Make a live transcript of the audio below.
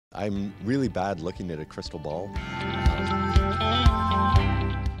I'm really bad looking at a crystal ball.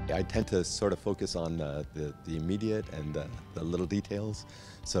 I tend to sort of focus on the immediate and the little details.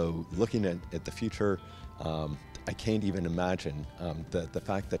 So looking at the future, I can't even imagine the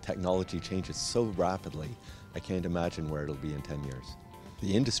fact that technology changes so rapidly. I can't imagine where it'll be in 10 years.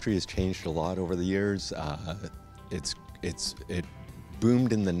 The industry has changed a lot over the years. It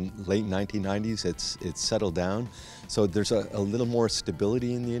boomed in the late 1990s. It's settled down. So there's a little more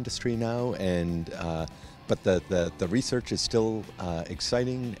stability in the industry now, and but the research is still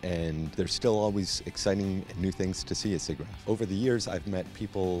exciting, and there's still always exciting new things to see at SIGGRAPH. Over the years, I've met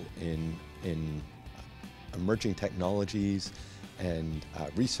people in emerging technologies and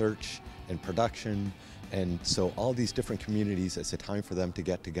research and production, and so all these different communities, it's a time for them to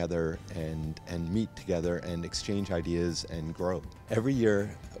get together and meet together and exchange ideas and grow. Every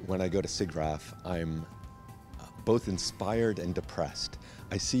year when I go to SIGGRAPH, I'm both inspired and depressed.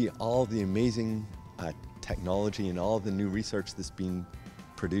 I see all the amazing technology and all the new research that's being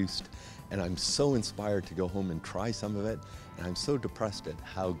produced, and I'm so inspired to go home and try some of it, and I'm so depressed at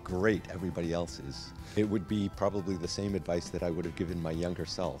how great everybody else is. It would be probably the same advice that I would have given my younger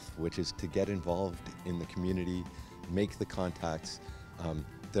self, which is to get involved in the community, make the contacts.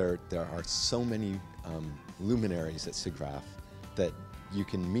 There are so many luminaries at SIGGRAPH that you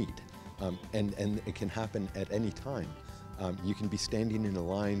can meet, and it can happen at any time. You can be standing in a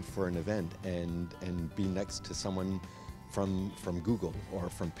line for an event and be next to someone from Google or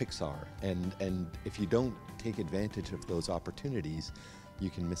from Pixar, and if you don't take advantage of those opportunities, you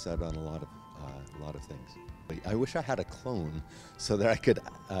can miss out on a lot of things. I wish I had a clone so that I could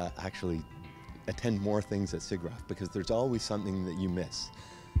actually attend more things at SIGGRAPH, because there's always something that you miss,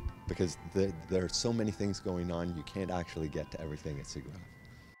 because there are so many things going on, you can't actually get to everything at SIGGRAPH.